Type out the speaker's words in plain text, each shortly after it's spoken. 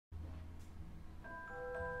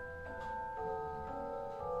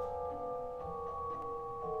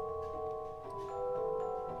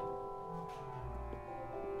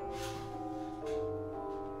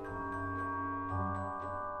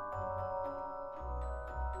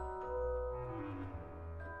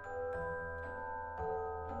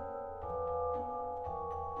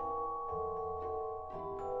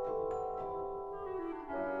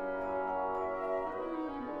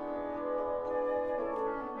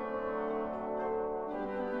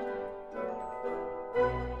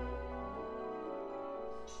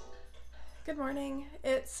Good morning.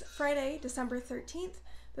 It's Friday, December 13th,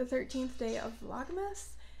 the 13th day of Vlogmas,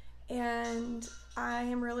 and I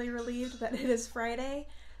am really relieved that it is Friday.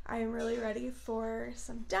 I am really ready for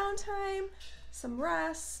some downtime, some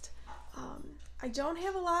rest. I don't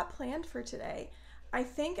have a lot planned for today. I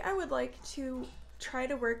think I would like to try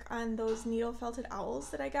to work on those needle felted owls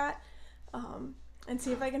that I got and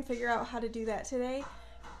see if I can figure out how to do that today,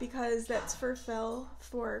 because that's for Phil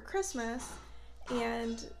for Christmas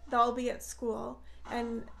and they'll be at school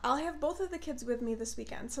and I'll have both of the kids with me this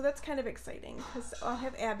weekend, so that's kind of exciting because I'll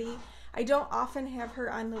have Abby. I don't often have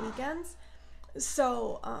her on the weekends,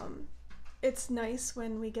 so it's nice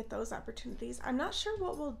when we get those opportunities. I'm not sure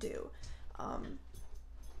what we'll do.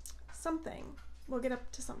 Something. We'll get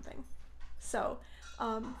up to something. So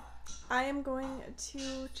I am going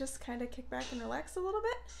to just kind of kick back and relax a little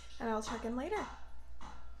bit, and I'll check in later.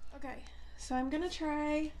 Okay, so I'm gonna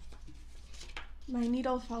try my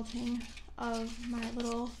needle felting of my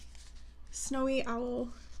little snowy owl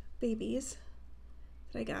babies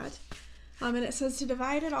that I got. And it says to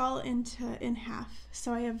divide it all in half.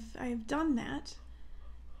 So I have done that.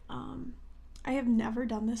 I have never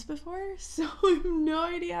done this before, so I have no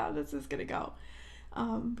idea how this is gonna go.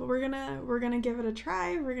 But we're gonna give it a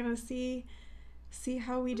try. We're gonna see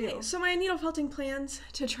how we do. Okay, so my needle felting plans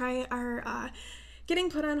to try are getting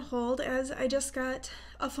put on hold, as I just got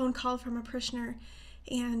a phone call from a parishioner,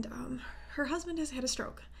 and her husband has had a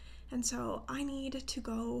stroke, and so I need to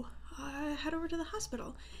go head over to the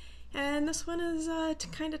hospital. And this one is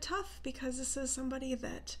kind of tough because this is somebody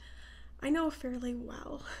that I know fairly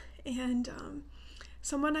well, and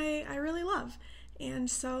someone I really love, and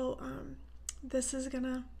so this is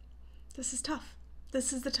tough.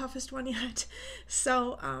 This is the toughest one yet.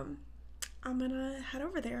 So I'm gonna head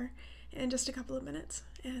over there in just a couple of minutes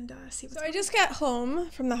and see what's going on. So I just got home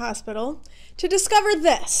from the hospital to discover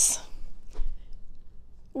this,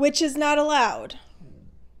 which is not allowed.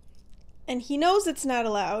 And he knows it's not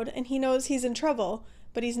allowed, and he knows he's in trouble,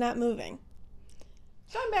 but he's not moving.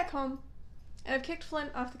 So I'm back home, and I've kicked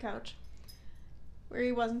Flint off the couch where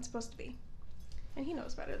he wasn't supposed to be. And he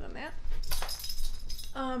knows better than that.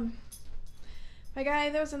 My guy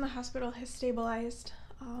that was in the hospital has stabilized.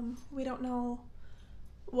 We don't know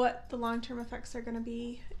what the long-term effects are going to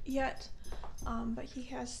be yet, but he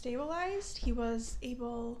has stabilized. He was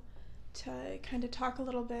able to kind of talk a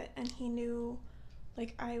little bit, and he knew,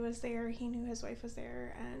 like, I was there, he knew his wife was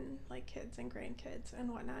there, and like kids and grandkids and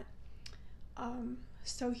whatnot.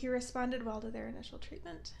 So he responded well to their initial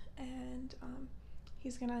treatment, and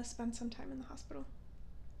he's gonna spend some time in the hospital.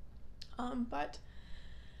 But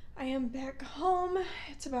I am back home.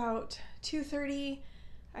 It's about 2:30.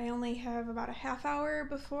 I only have about a half hour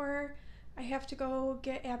before I have to go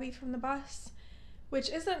get Abby from the bus, which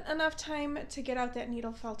isn't enough time to get out that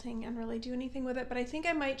needle felting and really do anything with it, but I think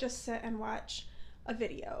I might just sit and watch a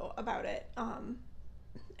video about it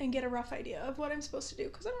and get a rough idea of what I'm supposed to do,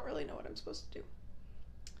 because I don't really know what I'm supposed to do.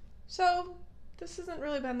 So this hasn't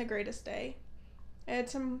really been the greatest day. I had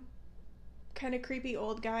some kind of creepy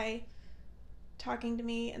old guy talking to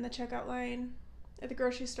me in the checkout line at the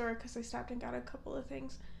grocery store because I stopped and got a couple of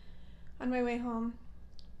things on my way home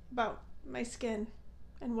about my skin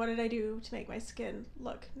and what did I do to make my skin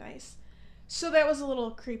look nice. So that was a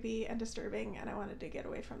little creepy and disturbing, and I wanted to get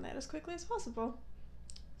away from that as quickly as possible.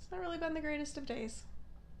 It's not really been the greatest of days.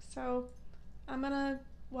 So I'm gonna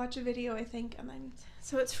watch a video, I think, and then...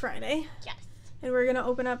 So it's Friday. Yes. And we're gonna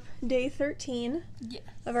open up day 13 yes.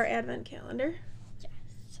 of our advent calendar.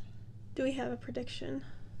 Yes. Do we have a prediction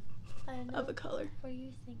of a color? What do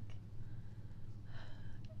you think?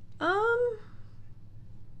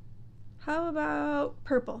 How about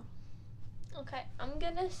purple? Okay, I'm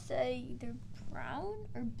gonna say either brown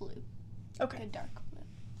or blue. Okay. Like a dark blue.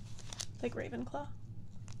 Like Ravenclaw?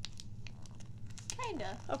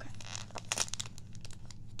 Kinda. Okay.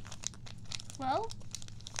 Well,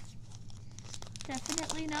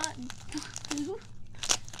 definitely not blue.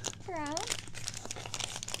 Brown.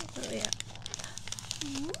 Oh, yeah.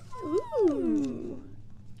 Ooh.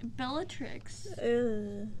 Bellatrix.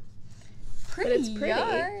 Ugh. Pretty, but it's pretty.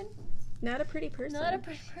 yarn. Not a pretty person. Not a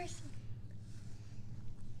pretty person.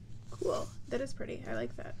 Cool. That is pretty. I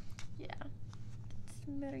like that. Yeah. That's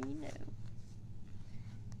the better you know.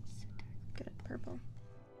 So dark. Good. Purple.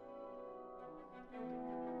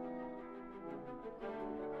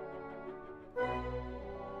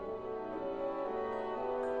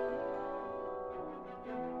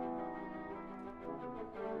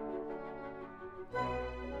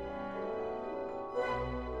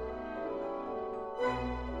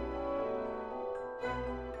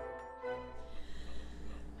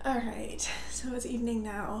 Alright, so it's evening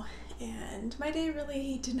now, and my day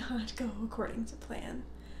really did not go according to plan.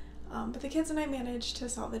 But the kids and I managed to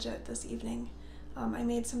salvage it this evening. I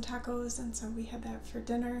made some tacos, and so we had that for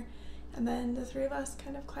dinner, and then the three of us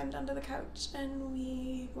kind of climbed onto the couch and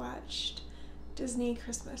we watched Disney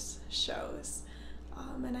Christmas shows.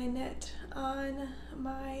 And I knit on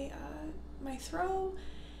my throw,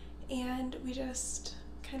 and we just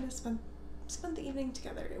kind of spent the evening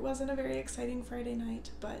together. It wasn't a very exciting Friday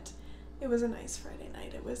night, but it was a nice Friday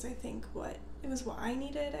night. It was, I think, what I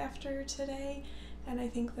needed after today, and I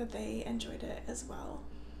think that they enjoyed it as well.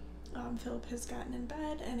 Philip has gotten in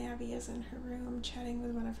bed, and Abby is in her room chatting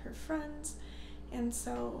with one of her friends, and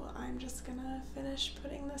so I'm just gonna finish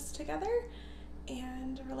putting this together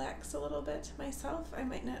and relax a little bit myself. I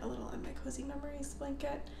might knit a little on my Cozy Memories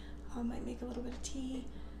blanket, might make a little bit of tea,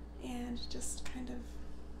 and just kind of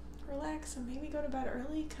relax and maybe go to bed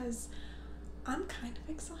early because I'm kind of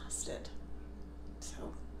exhausted.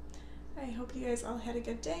 So I hope you guys all had a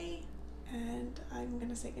good day, and I'm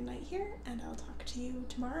gonna say goodnight here, and I'll talk to you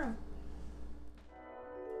tomorrow.